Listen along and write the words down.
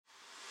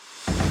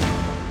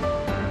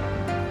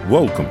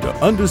Welcome to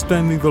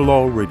Understanding the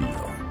Law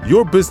Radio,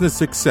 your business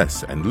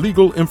success and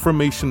legal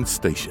information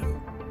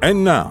station.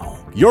 And now,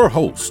 your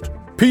host,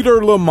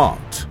 Peter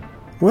Lamont.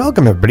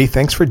 Welcome, everybody.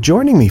 Thanks for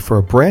joining me for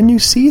a brand new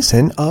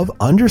season of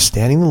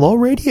Understanding the Law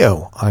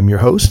Radio. I'm your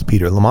host,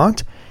 Peter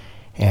Lamont,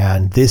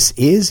 and this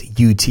is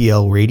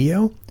UTL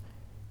Radio.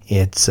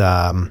 It's,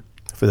 for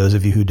those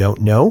of you who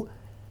don't know,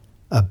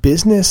 a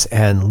business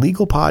and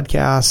legal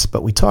podcast,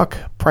 but we talk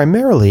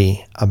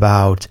primarily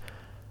about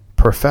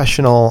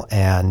professional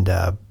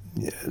and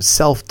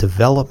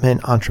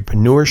self-development,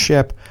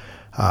 entrepreneurship,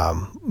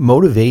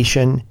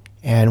 motivation,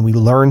 and we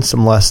learn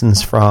some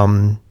lessons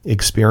from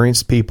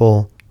experienced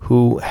people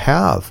who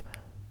have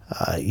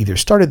either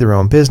started their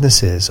own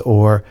businesses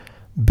or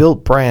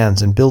built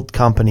brands and built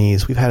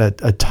companies. We've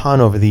had a ton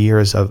over the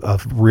years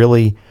of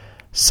really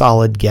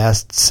solid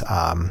guests.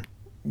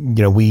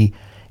 We,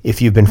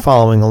 if you've been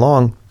following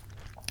along,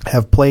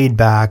 have played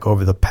back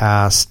over the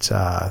past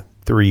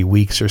 3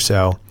 weeks or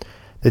so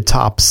the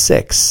top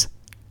 6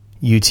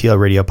 UTL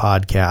Radio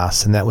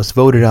podcasts, and that was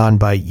voted on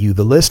by you,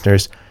 the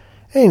listeners.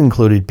 It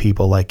included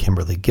people like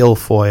Kimberly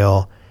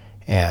Guilfoyle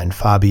and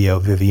Fabio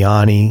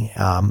Viviani.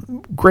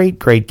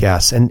 Great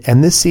guests,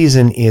 and this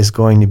season is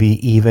going to be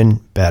even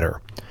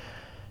better.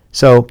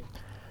 So,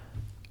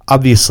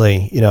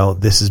 obviously,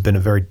 this has been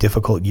a very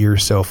difficult year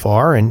so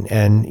far,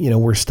 and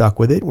we're stuck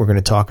with it. We're going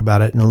to talk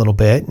about it in a little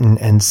bit,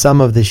 and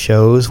some of the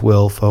shows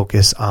will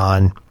focus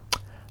on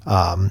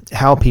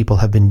how people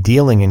have been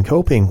dealing and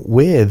coping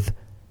with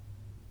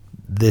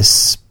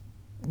this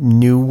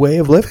new way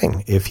of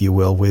living, if you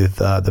will, with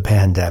the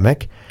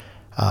pandemic.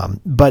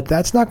 But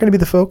that's not going to be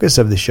the focus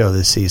of the show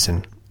this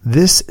season.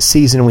 This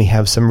season, we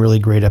have some really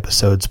great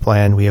episodes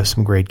planned. We have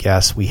some great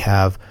guests. We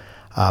have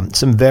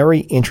some very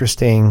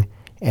interesting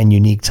and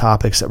unique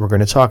topics that we're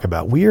going to talk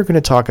about. We are going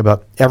to talk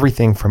about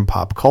everything from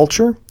pop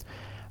culture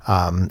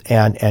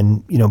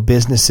and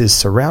businesses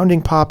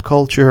surrounding pop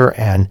culture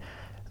and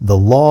the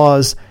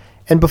laws.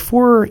 And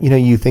before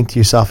you think to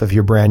yourself, if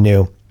you're brand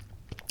new,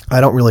 I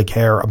don't really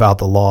care about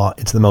the law,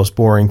 it's the most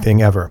boring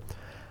thing ever.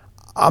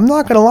 I'm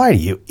not going to lie to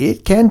you.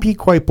 It can be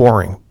quite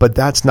boring, but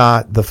that's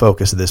not the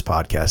focus of this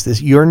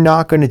podcast. You're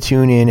not going to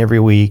tune in every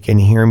week and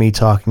hear me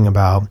talking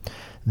about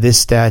this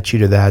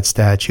statute or that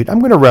statute. I'm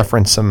going to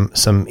reference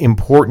some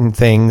important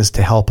things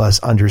to help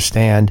us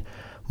understand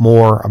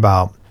more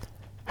about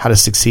how to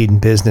succeed in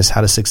business,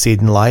 how to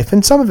succeed in life,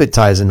 and some of it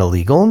ties into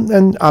legal.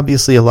 And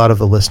obviously, a lot of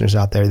the listeners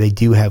out there, they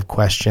do have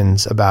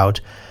questions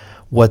about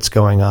what's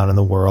going on in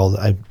the world.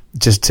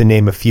 Just to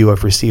name a few,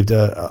 I've received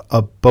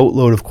a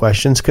boatload of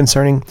questions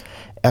concerning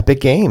Epic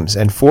Games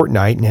and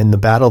Fortnite and the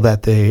battle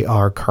that they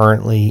are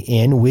currently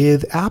in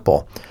with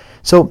Apple.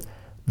 So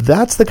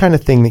that's the kind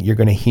of thing that you're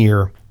going to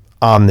hear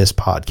on this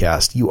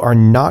podcast. You are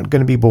not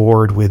going to be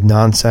bored with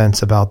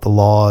nonsense about the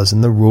laws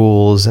and the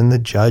rules and the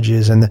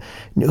judges and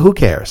who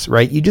cares,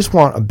 right? You just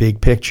want a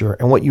big picture.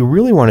 And what you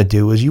really want to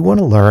do is you want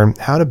to learn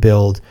how to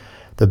build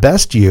the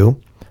best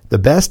you, the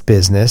best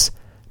business,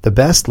 the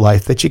best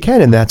life that you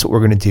can. And that's what we're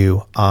going to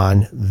do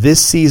on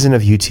this season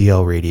of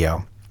UTL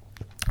Radio.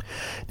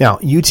 Now,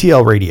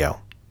 UTL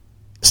Radio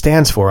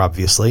stands for,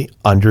 obviously,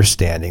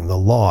 Understanding the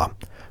Law.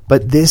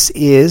 But this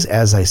is,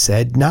 as I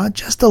said, not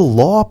just a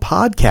law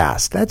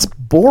podcast. That's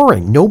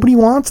boring. Nobody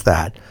wants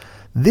that.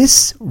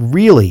 This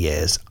really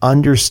is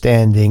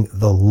understanding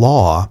the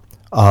law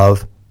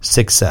of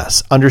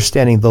success,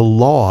 understanding the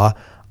law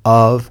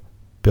of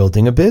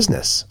building a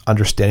business,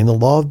 understanding the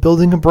law of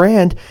building a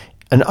brand,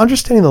 and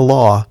understanding the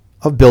law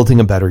of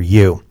building a better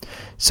you.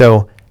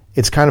 So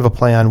it's kind of a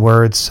play on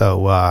words.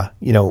 So,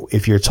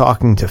 if you're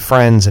talking to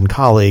friends and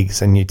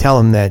colleagues and you tell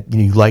them that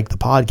you like the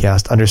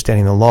podcast,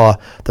 Understanding the Law,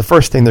 the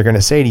first thing they're going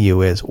to say to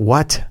you is,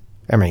 what?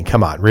 I mean,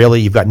 come on, really?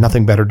 You've got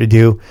nothing better to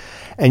do?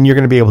 And you're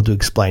going to be able to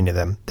explain to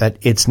them that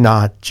it's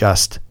not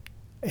just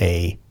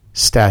a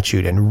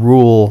statute and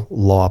rule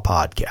law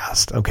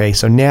podcast. Okay,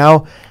 so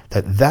now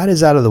that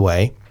is out of the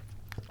way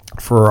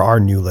for our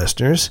new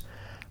listeners,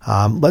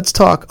 let's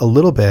talk a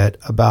little bit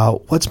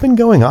about what's been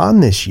going on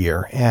this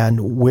year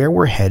and where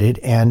we're headed.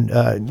 And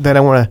then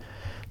I want to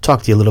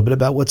talk to you a little bit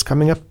about what's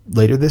coming up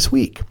later this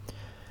week.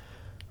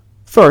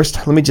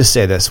 First, let me just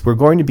say this. We're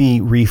going to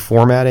be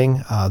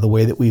reformatting the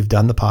way that we've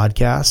done the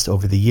podcast.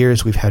 Over the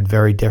years, we've had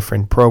very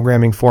different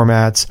programming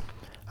formats.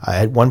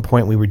 At one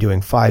point, we were doing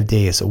 5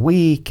 days a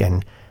week,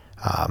 and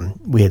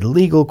we had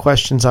legal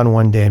questions on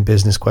one day and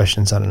business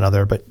questions on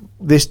another. But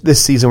this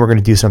season, we're going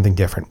to do something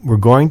different. We're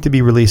going to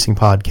be releasing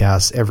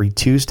podcasts every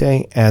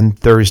Tuesday and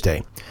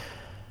Thursday.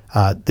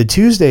 The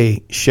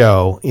Tuesday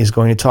show is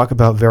going to talk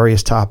about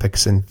various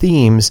topics and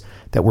themes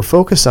that we're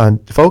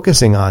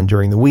focusing on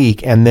during the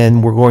week, and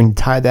then we're going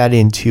to tie that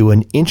into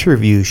an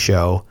interview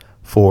show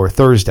for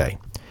Thursday.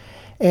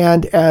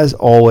 And as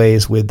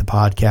always with the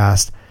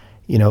podcast,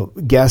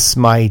 guests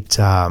might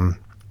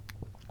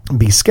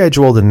be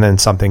scheduled and then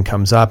something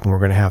comes up and we're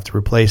going to have to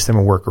replace them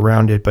or work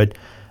around it. But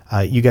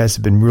you guys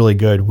have been really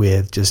good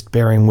with just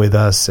bearing with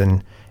us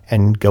and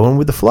going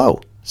with the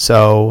flow.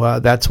 So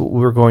that's what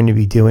we're going to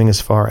be doing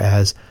as far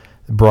as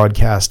the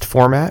broadcast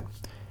format.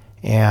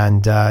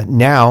 And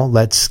now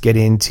let's get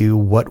into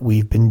what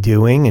we've been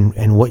doing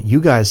and what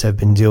you guys have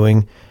been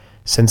doing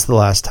since the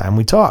last time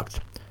we talked.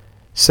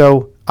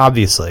 So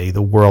obviously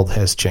the world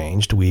has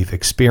changed. We've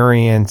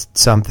experienced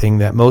something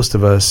that most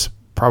of us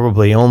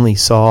probably only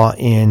saw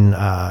in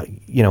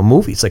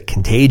movies like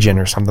Contagion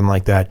or something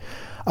like that,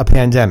 a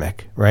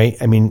pandemic, right?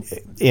 I mean,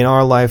 in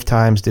our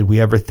lifetimes, did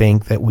we ever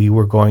think that we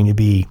were going to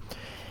be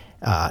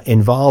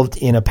involved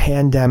in a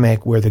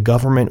pandemic where the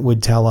government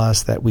would tell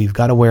us that we've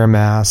got to wear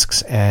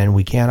masks and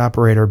we can't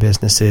operate our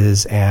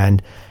businesses,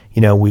 and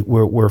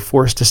we're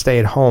forced to stay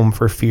at home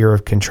for fear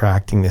of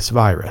contracting this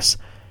virus?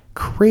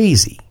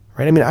 Crazy,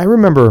 right? I mean, I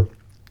remember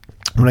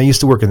when I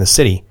used to work in the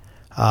city,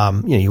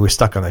 you were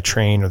stuck on the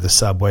train or the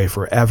subway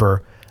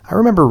forever. I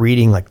remember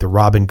reading like the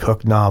Robin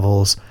Cook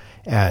novels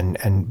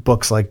and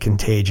books like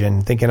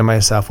Contagion, thinking to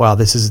myself, wow,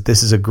 this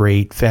is a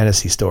great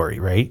fantasy story,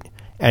 right?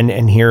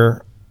 And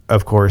here,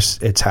 of course,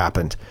 it's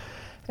happened.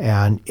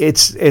 And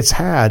it's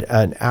had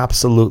an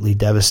absolutely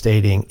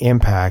devastating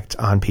impact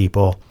on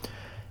people.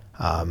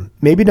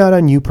 Maybe not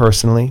on you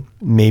personally,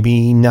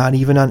 maybe not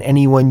even on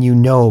anyone you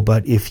know,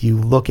 but if you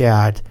look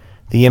at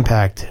the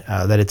impact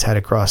that it's had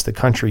across the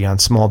country on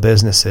small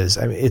businesses,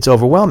 I mean, it's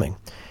overwhelming.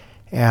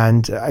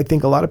 And I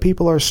think a lot of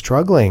people are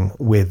struggling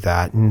with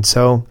that. And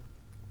so,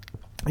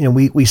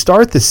 we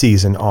start the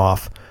season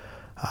off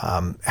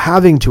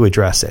having to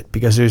address it,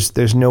 because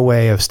there's no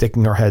way of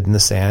sticking our head in the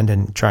sand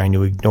and trying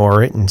to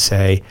ignore it and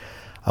say,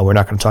 we're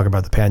not going to talk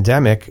about the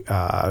pandemic.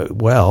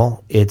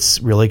 Well,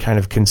 it's really kind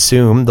of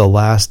consumed the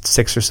last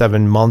 6 or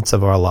 7 months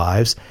of our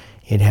lives.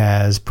 It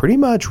has pretty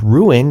much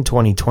ruined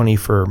 2020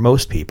 for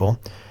most people.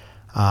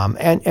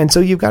 And so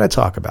you've got to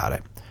talk about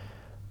it.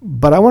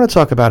 But I want to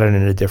talk about it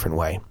in a different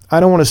way. I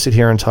don't want to sit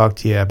here and talk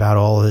to you about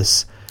all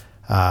this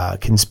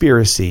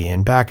conspiracy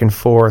and back and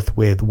forth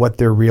with what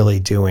they're really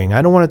doing.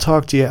 I don't want to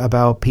talk to you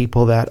about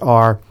people that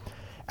are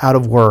out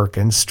of work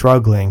and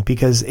struggling,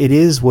 because it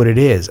is what it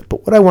is.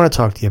 But what I want to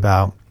talk to you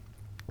about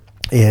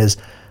is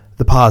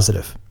the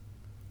positive.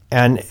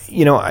 And,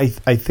 I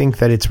think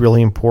that it's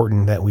really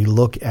important that we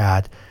look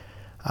at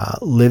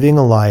living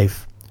a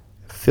life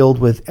filled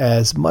with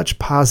as much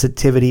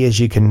positivity as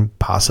you can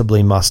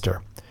possibly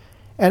muster.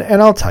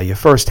 And I'll tell you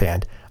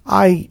firsthand,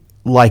 I,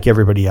 like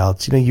everybody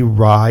else, you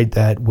ride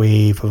that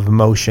wave of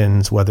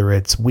emotions, whether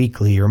it's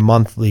weekly or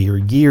monthly or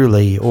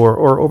yearly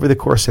or over the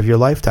course of your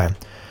lifetime.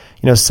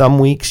 Some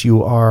weeks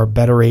you are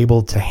better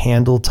able to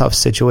handle tough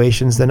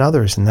situations than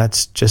others, and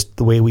that's just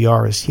the way we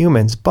are as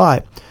humans.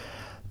 But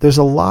there's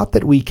a lot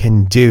that we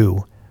can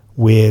do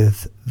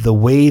with the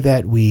way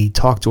that we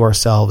talk to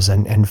ourselves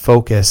and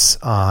focus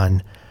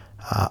on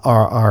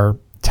our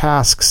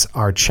tasks,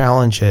 our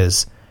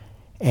challenges,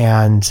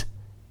 and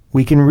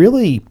we can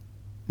really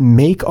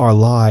make our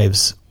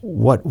lives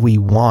what we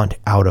want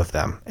out of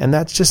them. And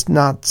that's just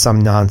not some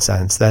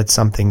nonsense. That's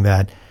something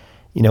that,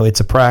 it's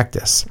a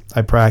practice.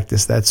 I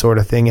practice that sort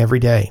of thing every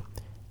day.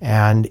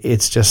 And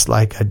it's just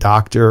like a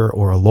doctor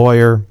or a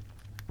lawyer.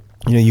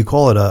 You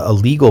call it a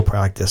legal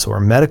practice or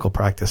a medical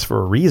practice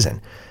for a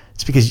reason.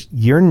 It's because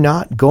you're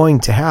not going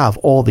to have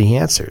all the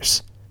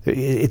answers.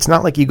 It's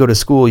not like you go to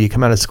school, you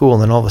come out of school,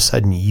 and then all of a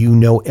sudden you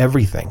know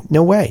everything.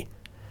 No way.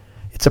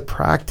 It's a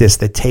practice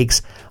that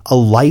takes a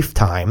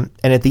lifetime,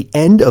 and at the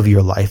end of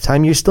your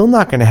lifetime, you're still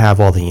not going to have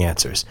all the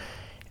answers.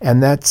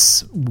 And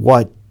that's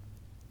what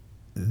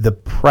the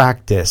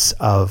practice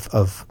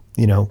of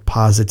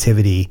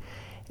positivity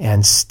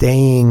and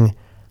staying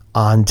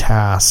on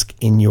task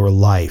in your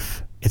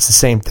life, it's the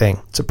same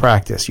thing. It's a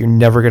practice. You're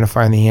never going to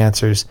find the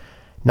answers,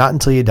 not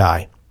until you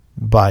die.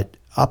 But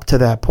up to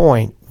that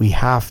point, we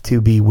have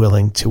to be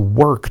willing to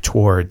work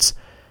towards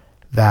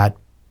that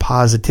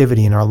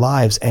positivity in our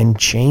lives and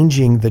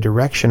changing the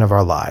direction of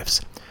our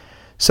lives.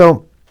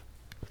 So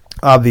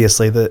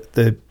obviously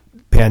the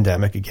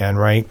pandemic again,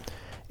 right?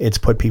 It's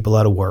put people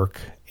out of work.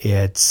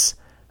 It's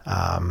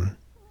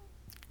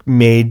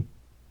made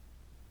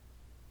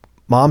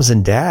moms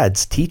and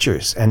dads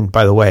teachers. And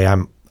by the way,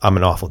 I'm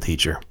an awful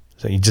teacher.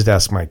 So you just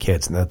ask my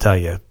kids and they'll tell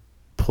you,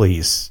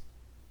 please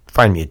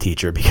find me a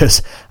teacher,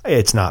 because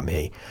it's not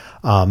me.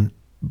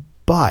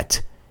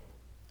 But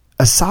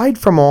aside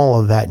from all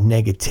of that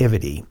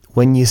negativity,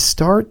 when you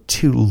start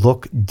to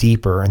look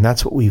deeper, and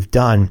that's what we've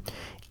done,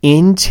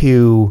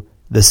 into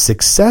the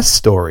success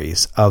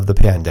stories of the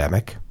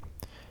pandemic,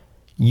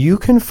 you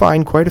can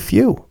find quite a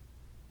few.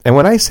 And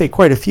when I say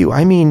quite a few,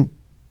 I mean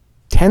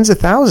tens of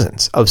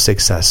thousands of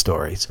success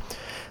stories.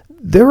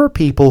 There are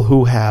people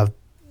who have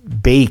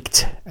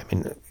baked.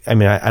 I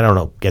don't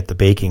know, get the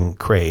baking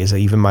craze.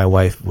 Even my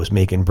wife was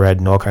making bread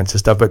and all kinds of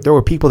stuff. But there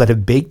were people that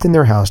have baked in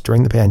their house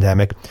during the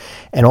pandemic,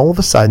 and all of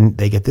a sudden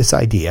they get this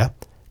idea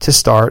to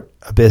start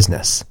a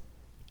business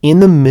in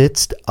the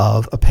midst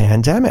of a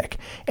pandemic.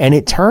 And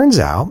it turns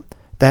out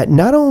that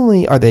not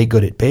only are they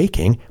good at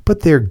baking,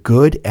 but they're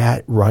good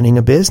at running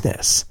a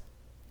business.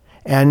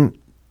 And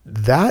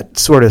that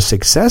sort of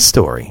success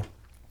story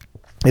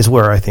is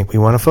where I think we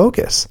want to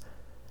focus.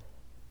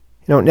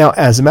 Now,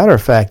 as a matter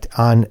of fact,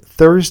 on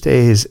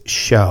Thursday's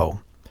show,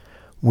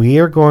 we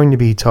are going to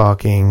be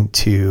talking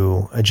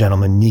to a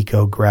gentleman,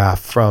 Nico Graff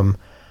from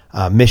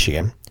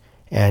Michigan,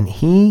 and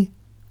he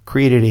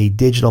created a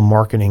digital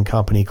marketing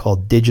company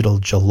called Digital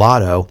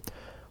Gelato,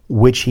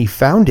 which he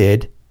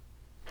founded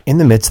in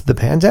the midst of the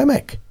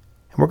pandemic.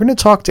 And we're going to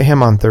talk to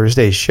him on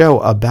Thursday's show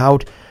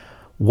about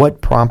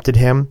what prompted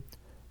him,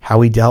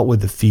 how he dealt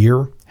with the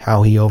fear,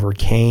 how he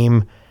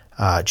overcame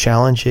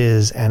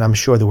challenges. And I'm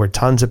sure there were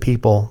tons of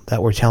people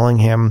that were telling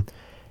him,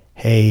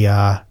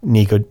 hey,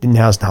 Nico,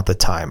 now's not the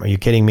time. Are you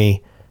kidding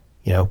me?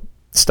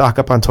 Stock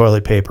up on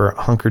toilet paper,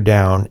 hunker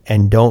down,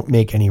 and don't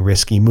make any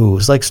risky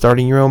moves, like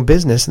starting your own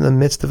business in the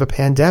midst of a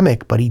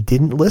pandemic. But he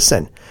didn't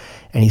listen.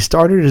 And he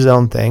started his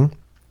own thing,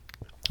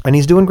 and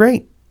he's doing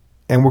great.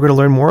 And we're going to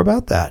learn more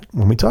about that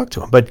when we talk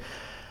to him. But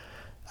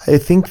I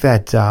think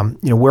that,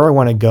 where I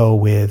want to go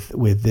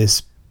with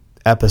this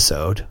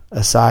episode,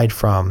 aside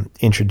from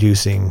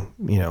introducing,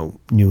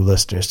 new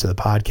listeners to the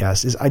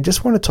podcast, is I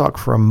just want to talk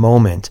for a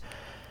moment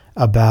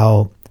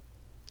about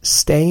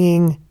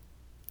staying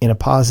in a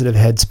positive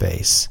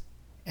headspace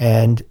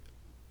and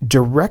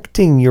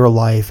directing your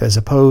life as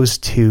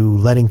opposed to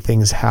letting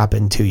things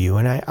happen to you.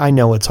 And I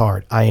know it's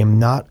hard. I am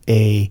not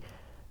a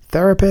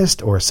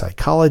therapist or a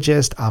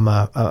psychologist. I'm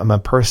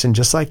a person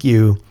just like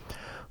you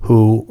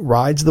who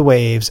rides the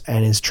waves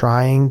and is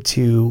trying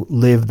to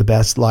live the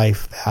best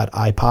life that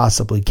I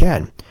possibly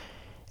can.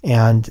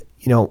 And,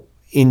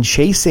 in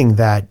chasing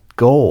that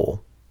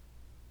goal,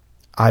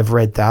 I've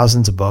read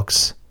thousands of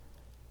books,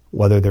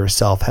 whether they're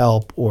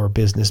self-help or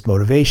business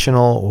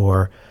motivational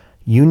or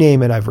you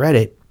name it, I've read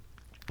it.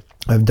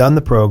 I've done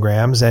the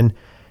programs, and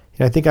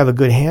I think I have a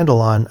good handle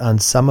on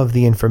some of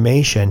the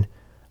information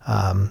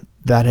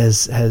that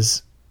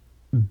has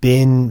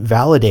been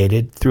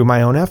validated through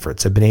my own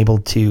efforts. I've been able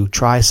to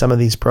try some of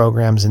these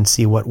programs and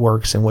see what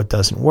works and what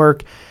doesn't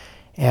work.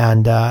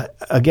 And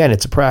again,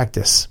 it's a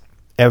practice.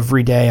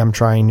 Every day I'm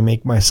trying to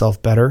make myself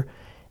better.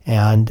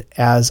 And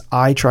as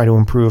I try to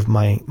improve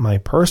my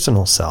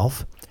personal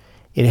self,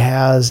 it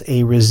has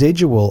a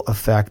residual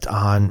effect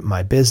on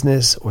my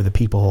business or the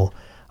people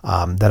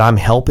that I'm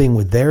helping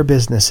with their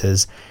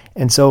businesses.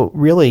 And so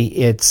really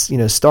it's,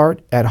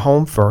 start at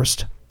home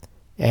first,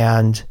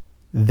 and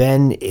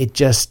then it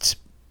just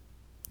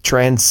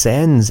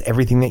transcends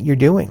everything that you're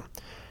doing.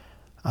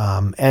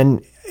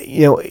 And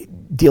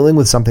dealing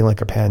with something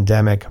like a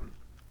pandemic,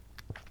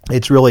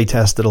 it's really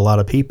tested a lot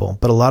of people,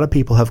 but a lot of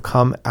people have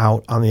come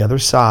out on the other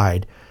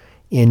side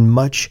in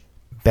much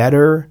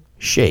better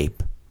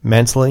shape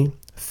mentally,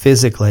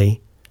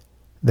 physically,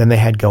 than they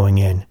had going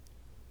in.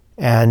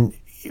 And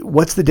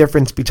what's the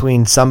difference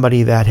between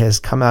somebody that has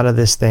come out of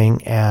this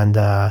thing and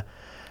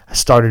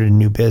started a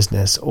new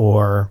business,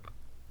 or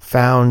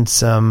found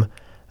some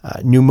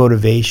new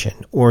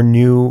motivation or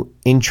new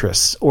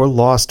interests, or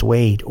lost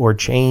weight, or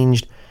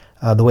changed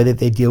the way that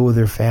they deal with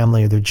their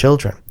family or their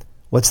children?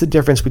 What's the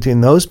difference between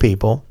those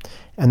people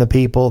and the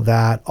people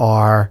that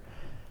are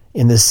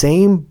in the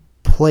same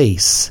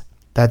place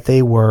that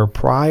they were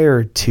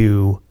prior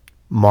to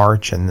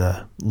March and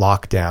the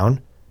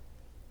lockdown,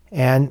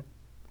 and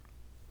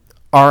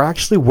are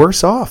actually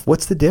worse off?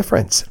 What's the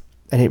difference?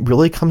 And it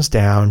really comes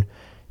down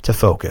to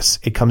focus.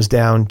 It comes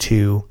down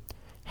to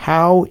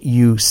how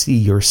you see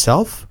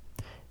yourself,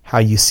 how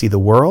you see the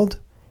world,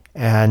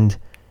 and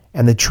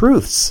the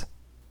truths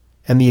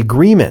and the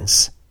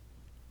agreements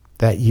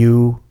that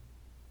you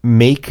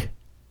make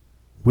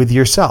with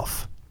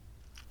yourself.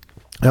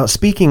 Now,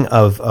 speaking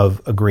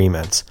of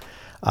agreements,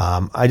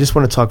 I just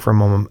want to talk for a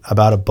moment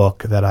about a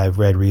book that I've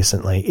read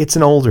recently. It's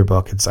an older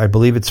book. I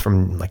believe it's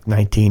from like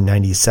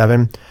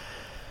 1997.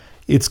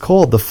 It's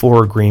called The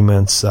Four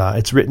Agreements.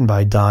 It's written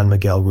by Don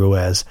Miguel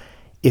Ruiz.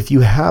 If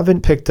you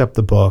haven't picked up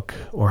the book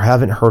or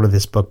haven't heard of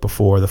this book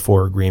before, The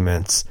Four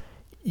Agreements,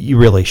 you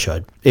really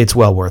should. It's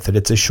well worth it.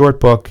 It's a short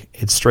book.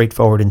 It's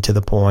straightforward and to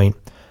the point.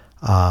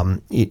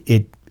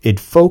 It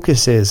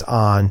focuses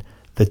on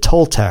the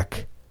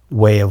Toltec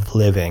way of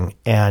living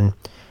and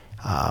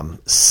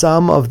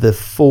some of the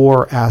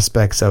four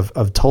aspects of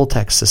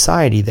Toltec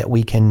society that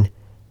we can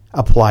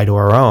apply to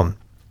our own.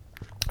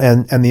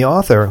 And the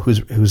author,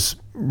 who's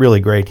really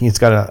great, he's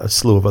got a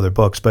slew of other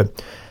books,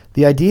 but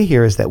the idea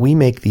here is that we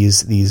make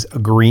these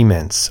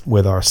agreements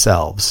with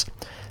ourselves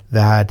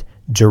that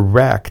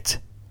direct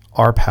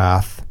our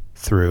path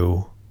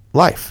through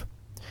life.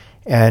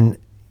 And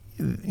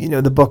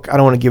the book, I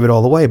don't want to give it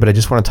all away, but I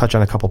just want to touch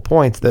on a couple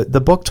points.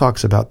 The book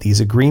talks about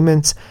these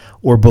agreements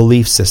or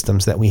belief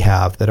systems that we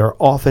have that are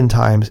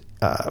oftentimes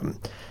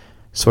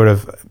sort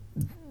of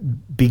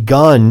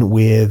begun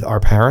with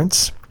our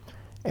parents.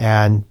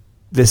 And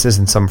this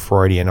isn't some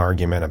Freudian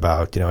argument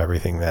about,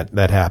 everything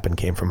that happened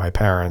came from my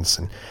parents.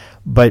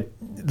 But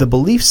the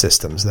belief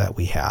systems that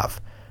we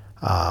have,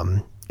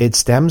 it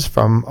stems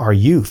from our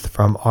youth,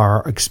 from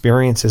our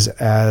experiences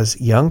as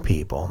young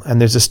people.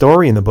 And there's a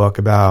story in the book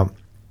about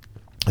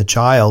a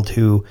child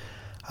who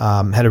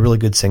had a really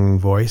good singing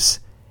voice,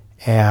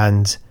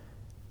 and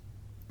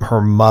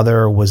her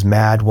mother was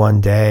mad one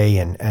day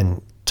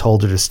and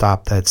told her to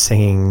stop that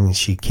singing.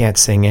 She can't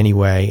sing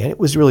anyway. And it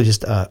was really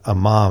just a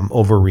mom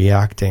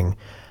overreacting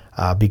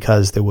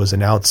because there was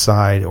an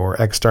outside or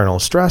external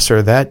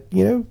stressor that,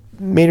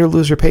 made her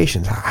lose her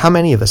patience. How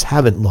many of us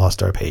haven't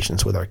lost our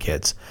patience with our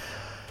kids?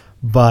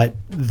 But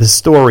the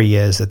story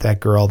is that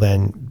girl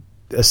then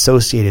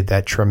associated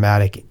that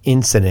traumatic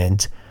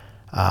incident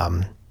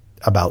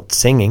about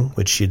singing,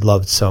 which she'd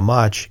loved so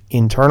much,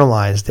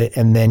 internalized it,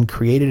 and then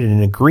created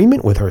an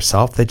agreement with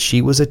herself that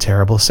she was a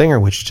terrible singer,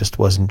 which just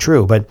wasn't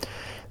true. But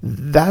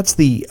that's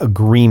the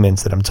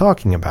agreements that I'm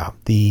talking about,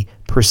 the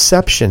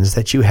perceptions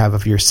that you have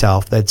of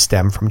yourself that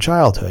stem from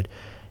childhood.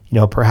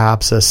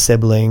 Perhaps a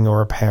sibling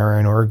or a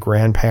parent or a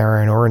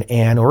grandparent or an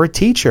aunt or a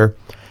teacher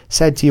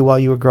said to you while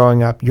you were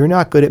growing up, you're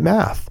not good at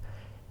math.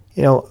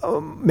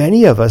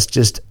 Many of us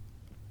just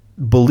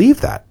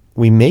believe that.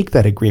 We make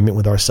that agreement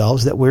with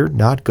ourselves that we're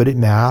not good at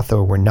math,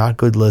 or we're not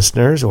good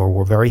listeners, or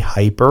we're very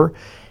hyper.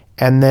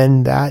 And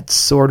then that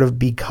sort of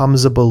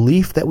becomes a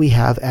belief that we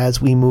have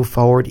as we move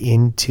forward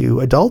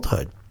into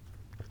adulthood.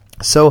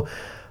 So,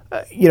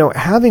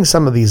 having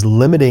some of these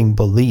limiting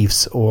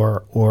beliefs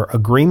or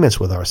agreements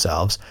with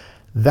ourselves,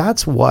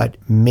 that's what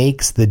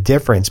makes the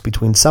difference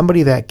between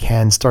somebody that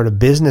can start a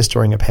business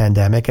during a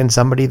pandemic and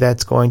somebody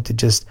that's going to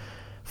just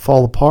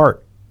fall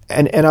apart.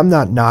 And I'm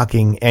not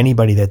knocking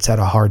anybody that's had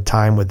a hard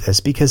time with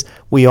this, because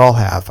we all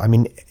have. I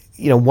mean,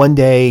 one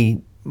day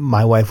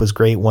my wife was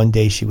great, one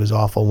day she was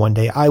awful, one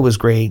day I was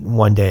great,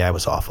 one day I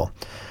was awful.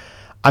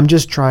 I'm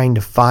just trying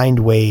to find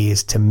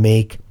ways to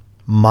make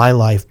my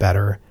life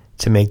better,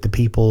 to make the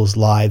people's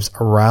lives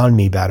around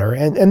me better.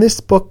 And this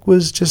book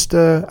was just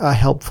a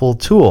helpful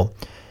tool.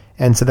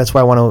 And so that's why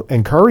I want to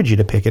encourage you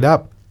to pick it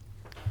up.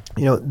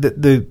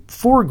 The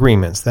 4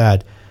 agreements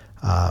that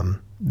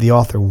the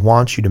author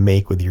wants you to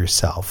make with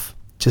yourself,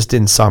 just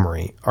in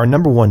summary, are: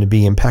 number 1, to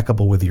be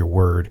impeccable with your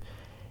word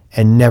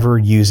and never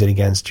use it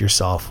against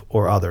yourself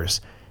or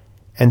others.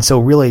 And so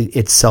really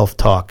it's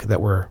self-talk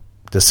that we're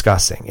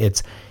discussing.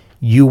 It's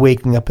you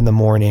waking up in the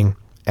morning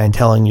and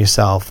telling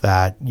yourself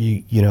that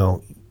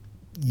you're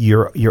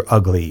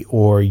ugly,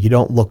 or you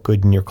don't look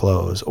good in your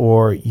clothes,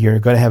 or you're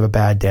going to have a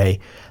bad day.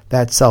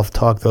 That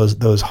self-talk,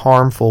 those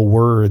harmful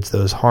words,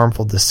 those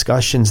harmful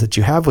discussions that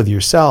you have with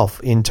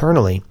yourself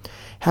internally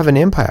have an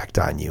impact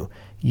on you.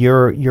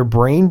 Your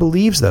brain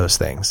believes those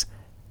things.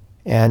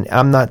 And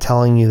I'm not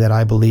telling you that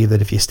I believe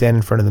that if you stand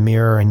in front of the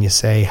mirror and you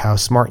say how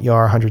smart you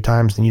are 100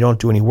 times and you don't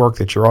do any work,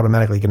 that you're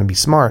automatically going to be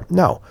smart.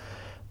 No.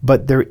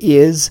 But there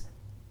is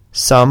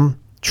some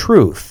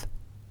truth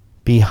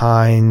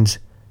behind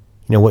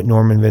what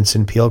Norman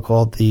Vincent Peale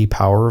called the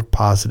power of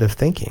positive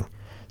thinking.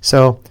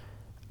 So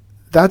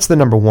that's the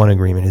number 1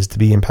 agreement, is to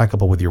be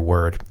impeccable with your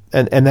word.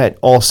 And that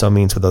also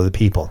means with other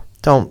people.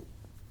 Don't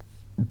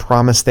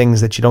promise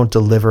things that you don't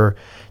deliver.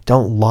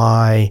 Don't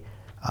lie,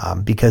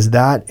 because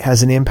that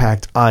has an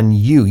impact on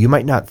you. You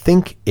might not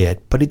think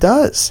it, but it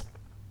does.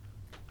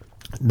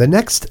 The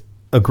next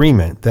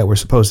agreement that we're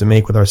supposed to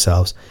make with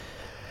ourselves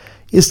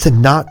is to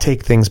not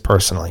take things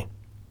personally.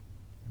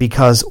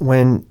 Because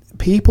when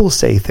people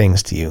say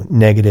things to you,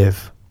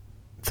 negative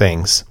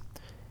things,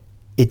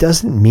 it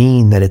doesn't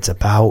mean that it's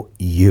about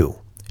you.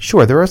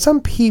 Sure, there are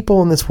some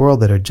people in this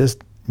world that are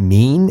just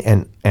mean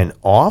and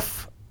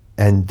off,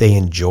 and they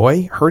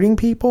enjoy hurting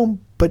people.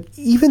 But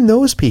even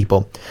those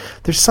people,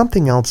 there's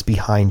something else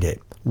behind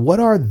it. What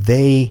are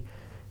they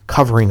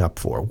covering up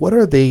for? What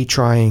are they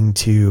trying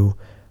to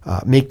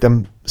make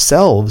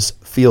themselves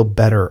feel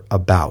better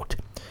about?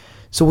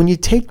 So when you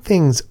take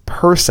things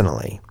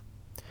personally,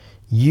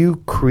 you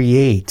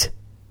create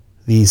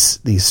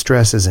these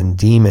stresses and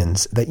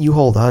demons that you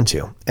hold on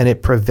to, and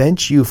it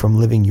prevents you from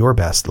living your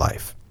best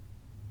life.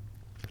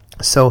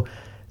 So,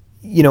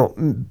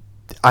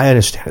 I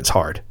understand it's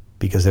hard,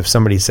 because if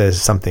somebody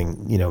says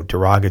something,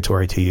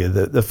 derogatory to you,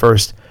 the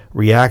first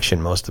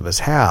reaction most of us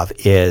have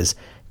is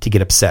to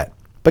get upset.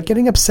 But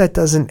getting upset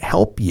doesn't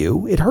help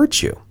you, it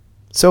hurts you.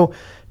 So,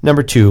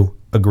 number 2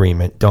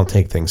 agreement, don't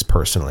take things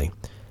personally.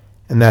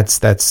 And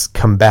that's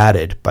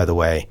combated, by the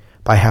way,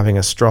 by having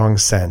a strong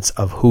sense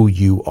of who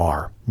you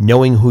are.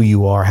 Knowing who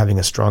you are, having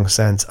a strong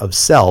sense of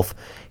self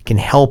can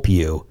help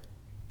you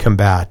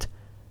combat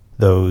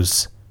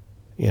those,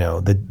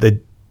 the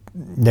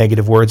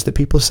negative words that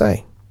people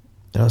say.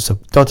 So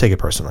don't take it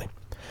personally.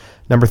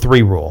 Number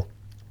 3 rule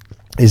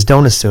is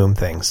don't assume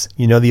things.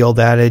 You know the old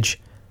adage,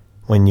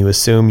 when you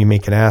assume you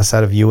make an ass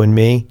out of you and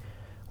me?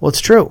 Well, it's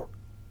true.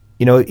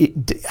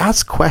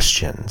 Ask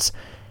questions.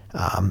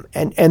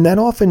 And that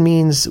often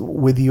means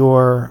with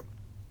your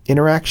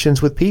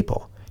interactions with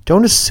people.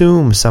 Don't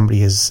assume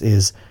somebody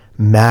is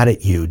mad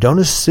at you. Don't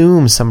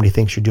assume somebody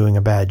thinks you're doing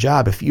a bad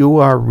job. If you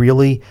are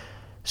really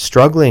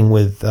struggling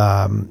with,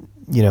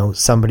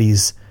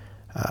 somebody's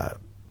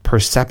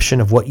perception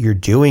of what you're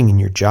doing in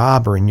your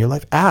job or in your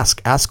life,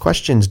 ask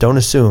questions. Don't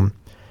assume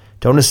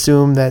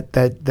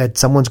that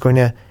someone's going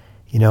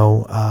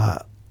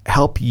to,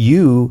 help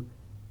you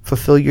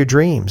fulfill your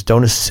dreams.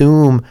 Don't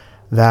assume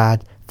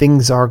that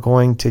things are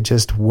going to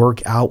just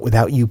work out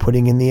without you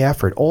putting in the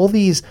effort. All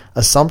these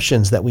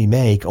assumptions that we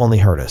make only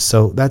hurt us.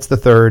 So that's the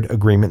 3rd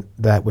agreement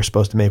that we're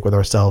supposed to make with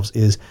ourselves,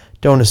 is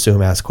don't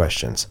assume, ask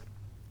questions.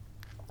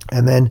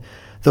 And then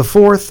The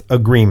fourth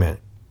agreement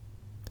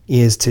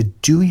is to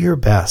do your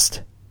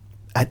best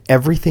at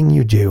everything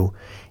you do,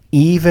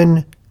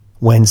 even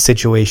when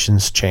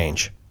situations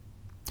change.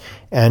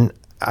 And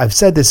I've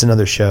said this in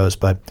other shows,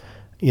 but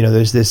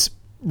there's this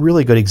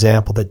really good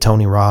example that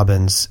Tony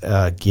Robbins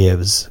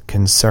gives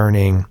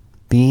concerning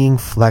being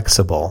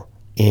flexible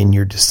in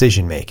your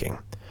decision making.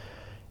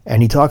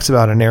 And he talks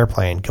about an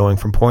airplane going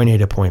from point A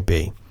to point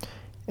B.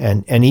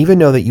 And even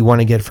though that you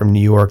want to get from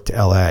New York to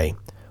LA,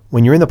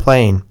 when you're in the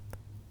plane,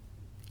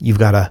 you've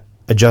got to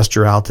adjust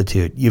your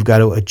altitude. You've got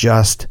to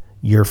adjust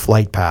your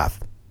flight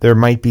path. There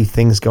might be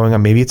things going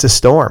on. Maybe it's a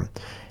storm.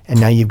 And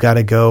now you've got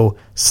to go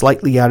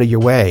slightly out of your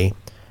way.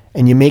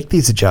 And you make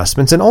these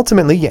adjustments. And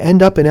ultimately, you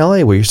end up in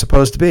LA where you're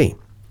supposed to be.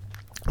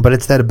 But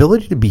it's that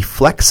ability to be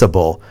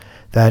flexible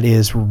that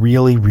is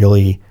really,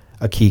 really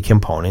a key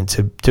component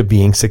to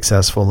being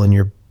successful in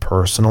your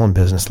personal and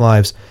business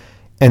lives.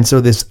 And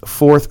so this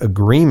fourth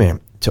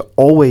agreement to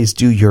always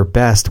do your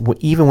best,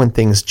 even when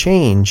things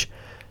change,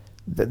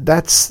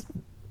 that's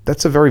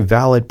a very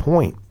valid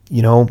point.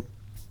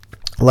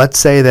 Let's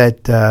say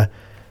that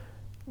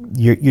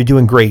you're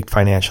doing great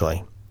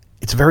financially.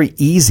 It's very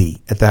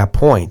easy at that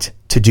point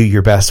to do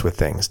your best with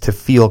things, to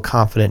feel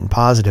confident and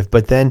positive.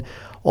 But then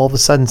all of a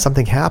sudden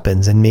something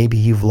happens and maybe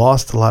you've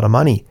lost a lot of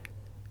money.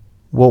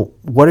 Well,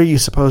 what are you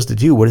supposed to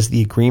do? What is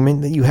the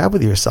agreement that you have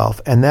with yourself?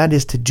 And that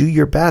is to do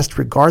your best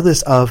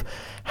regardless of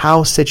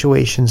how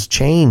situations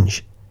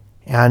change.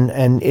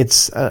 And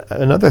it's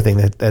another thing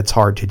that's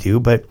hard to do.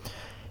 But,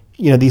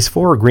 these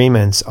four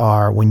agreements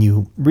are, when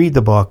you read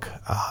the book,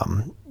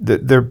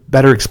 they're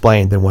better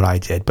explained than what I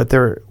did. But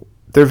they're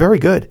very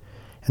good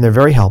and they're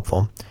very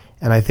helpful.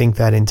 And I think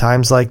that in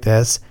times like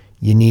this,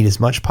 you need as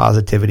much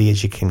positivity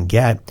as you can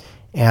get.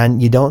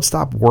 And you don't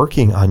stop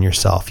working on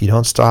yourself. You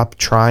don't stop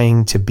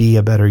trying to be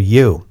a better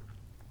you.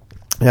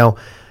 Now,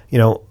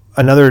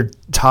 another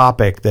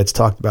topic that's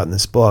talked about in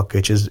this book,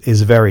 which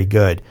is very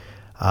good,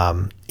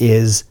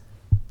 is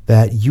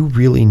that you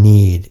really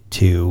need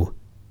to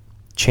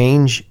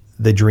change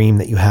the dream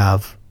that you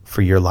have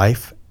for your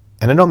life.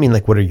 And I don't mean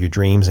like what are your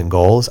dreams and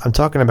goals. I'm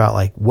talking about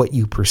like what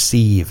you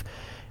perceive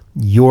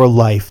your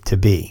life to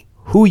be,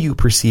 who you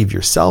perceive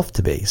yourself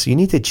to be. So you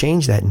need to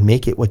change that and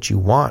make it what you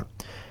want.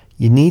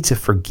 You need to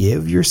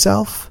forgive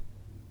yourself.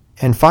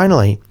 And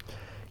finally,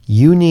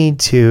 you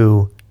need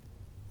to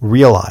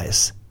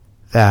realize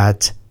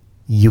that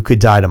you could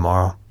die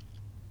tomorrow.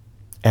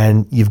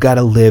 And you've got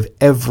to live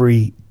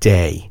every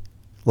day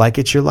like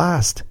it's your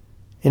last.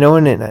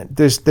 And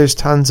there's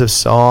tons of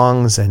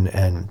songs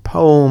and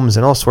poems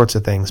and all sorts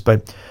of things.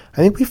 But I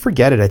think we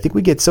forget it. I think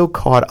we get so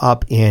caught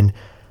up in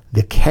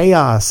the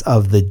chaos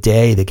of the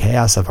day, the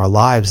chaos of our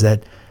lives,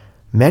 that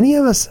many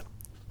of us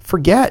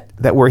forget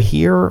that we're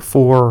here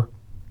for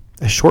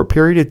a short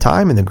period of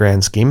time in the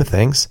grand scheme of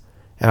things.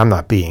 And I'm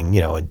not being,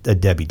 a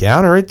Debbie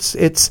Downer.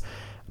 It's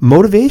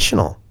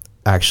motivational,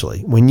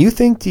 actually. When you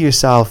think to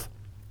yourself,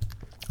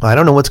 I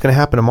don't know what's going to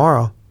happen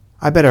tomorrow,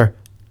 I better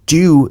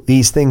do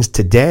these things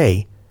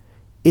today.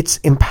 It's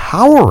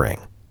empowering,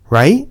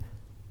 right?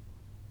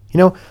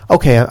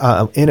 Okay,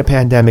 in a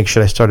pandemic,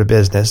 should I start a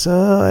business?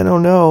 I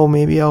don't know.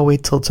 Maybe I'll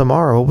wait till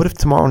tomorrow. What if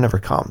tomorrow never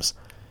comes?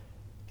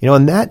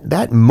 And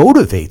that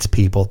motivates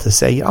people to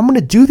say, I'm going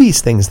to do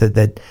these things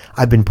that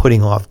I've been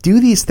putting off. Do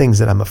these things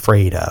that I'm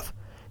afraid of.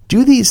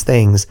 Do these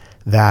things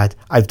that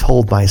I've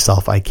told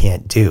myself I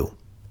can't do.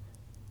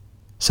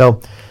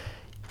 So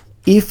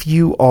if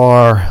you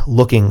are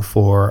looking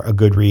for a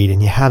good read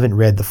and you haven't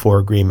read The Four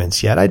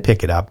Agreements yet, I'd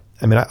pick it up.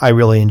 I mean, I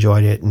really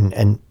enjoyed it.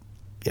 And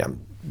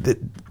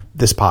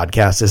this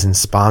podcast isn't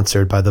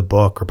sponsored by the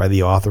book or by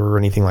the author or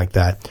anything like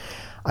that.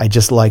 I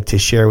just like to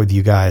share with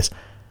you guys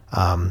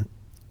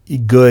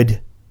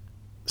good,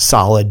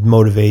 solid,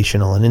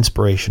 motivational and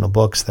inspirational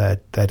books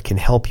that can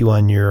help you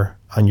on your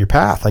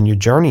path, on your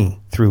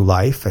journey through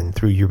life and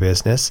through your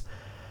business.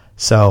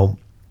 So,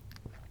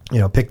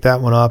 pick that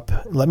one up.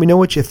 Let me know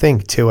what you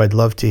think too. I'd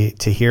love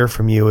to hear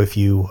from you if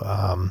you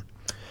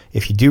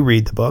do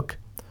read the book.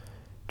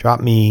 Drop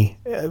me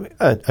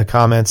a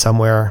comment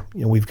somewhere.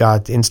 We've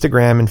got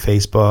Instagram and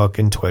Facebook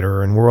and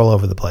Twitter, and we're all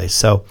over the place.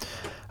 So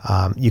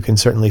you can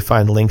certainly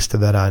find links to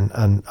that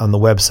on the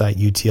website,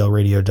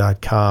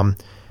 utlradio.com.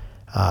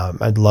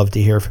 I'd love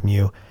to hear from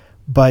you.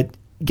 But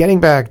getting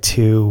back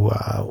to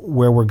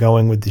where we're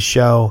going with the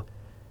show,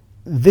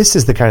 this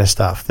is the kind of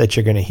stuff that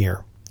you're going to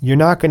hear. You're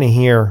not going to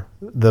hear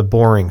the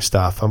boring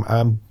stuff.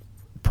 I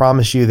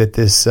promise you that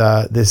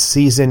this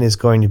season is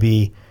going to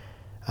be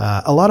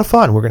a lot of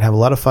fun. We're going to have a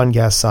lot of fun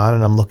guests on,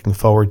 and I'm looking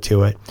forward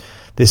to it.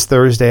 This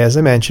Thursday, as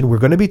I mentioned, we're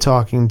going to be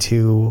talking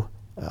to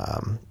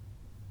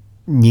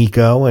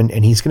Nico,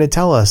 and he's going to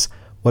tell us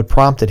what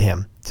prompted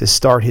him to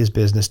start his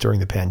business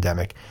during the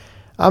pandemic.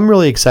 I'm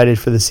really excited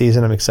for the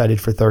season. I'm excited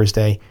for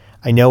Thursday.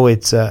 I know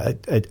it's a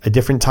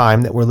different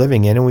time that we're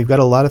living in, and we've got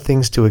a lot of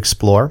things to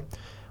explore.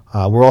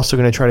 We're also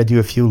going to try to do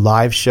a few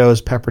live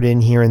shows peppered in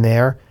here and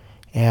there.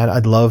 And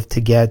I'd love to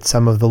get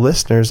some of the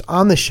listeners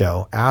on the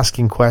show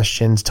asking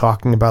questions,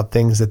 talking about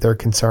things that they're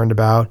concerned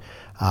about,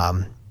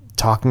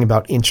 talking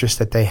about interests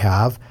that they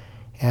have.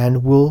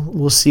 and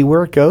we'll see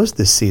where it goes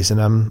this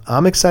season.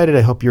 I'm excited.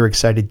 I hope you're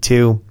excited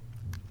too.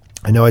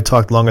 I know I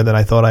talked longer than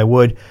I thought I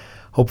would.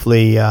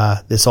 Hopefully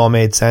this all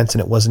made sense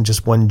and it wasn't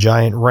just one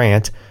giant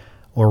rant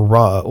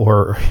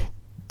or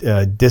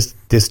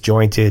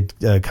disjointed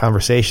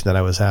conversation that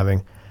I was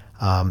having.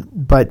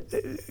 But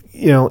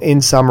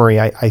in summary,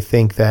 I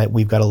think that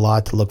we've got a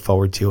lot to look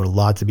forward to and a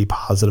lot to be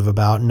positive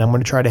about, and I'm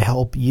going to try to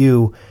help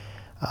you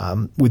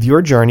with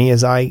your journey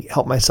as I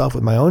help myself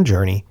with my own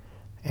journey,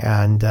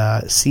 and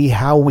see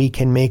how we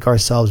can make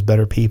ourselves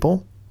better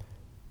people,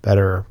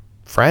 better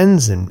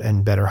friends,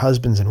 and better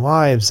husbands and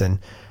wives, and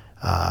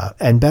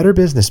better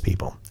business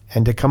people,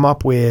 and to come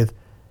up with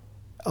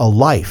a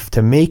life,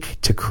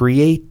 to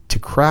create, to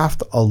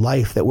craft a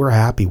life that we're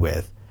happy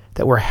with,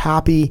 that we're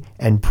happy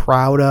and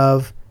proud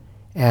of,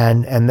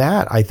 and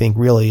that I think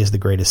really is the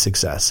greatest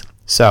success.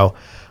 So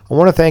I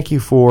want to thank you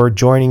for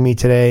joining me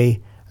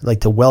today. I'd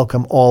like to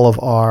welcome all of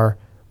our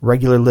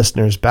regular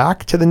listeners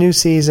back to the new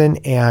season.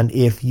 And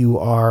if you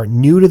are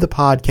new to the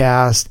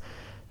podcast,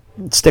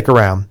 stick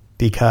around,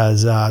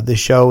 because the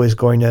show is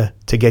going to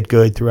get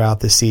good throughout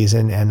the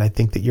season. And I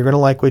think that you're going to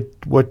like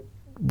what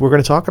we're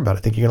going to talk about. I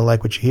think you're going to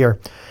like what you hear.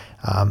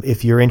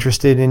 If you're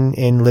interested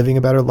in living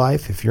a better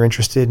life, if you're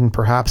interested in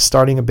perhaps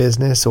starting a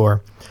business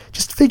or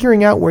just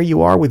figuring out where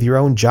you are with your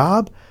own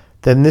job,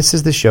 then this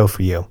is the show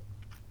for you.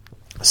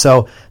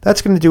 So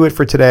that's going to do it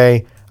for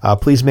today.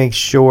 Please make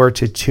sure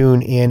to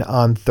tune in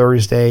on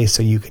Thursday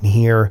so you can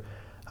hear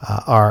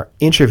our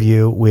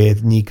interview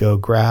with Nico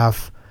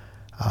Graff.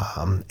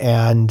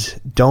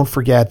 And don't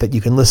forget that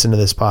you can listen to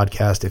this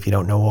podcast, if you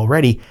don't know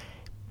already,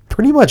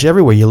 pretty much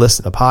everywhere you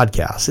listen to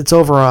podcasts. It's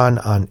over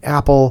on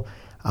Apple.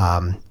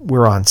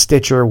 We're on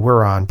Stitcher.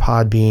 We're on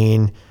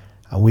Podbean.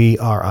 We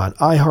are on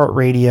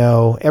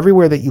iHeartRadio.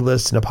 Everywhere that you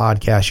listen to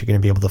podcasts, you're going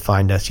to be able to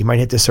find us. You might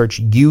hit to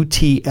search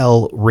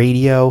UTL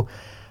Radio.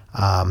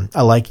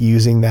 I like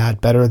using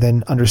that better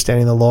than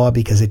Understanding the Law,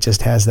 because it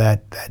just has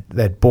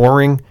that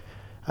boring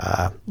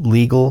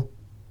legal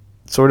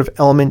sort of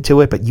element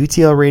to it. But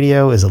UTL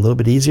Radio is a little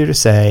bit easier to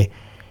say,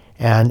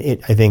 and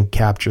it, I think,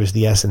 captures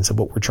the essence of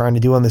what we're trying to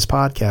do on this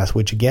podcast,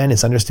 which again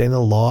is understanding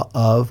the law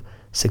of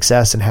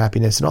success and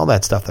happiness and all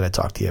that stuff that I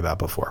talked to you about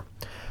before.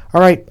 All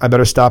right, I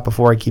better stop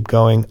before I keep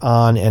going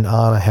on and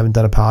on. I haven't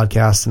done a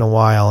podcast in a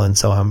while, and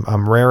so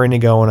I'm raring to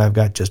go, and I've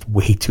got just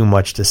way too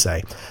much to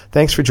say.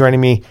 Thanks for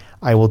joining me.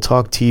 I will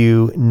talk to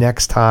you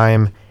next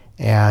time,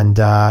 and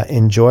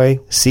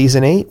enjoy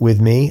Season 8 with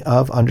me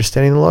of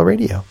Understanding the Law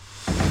Radio.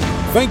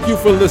 Thank you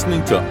for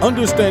listening to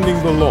Understanding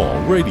the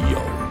Law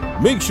Radio.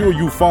 Make sure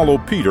you follow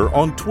Peter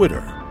on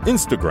Twitter,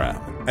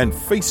 Instagram, and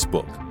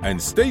Facebook, and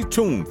stay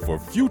tuned for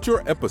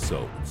future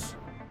episodes.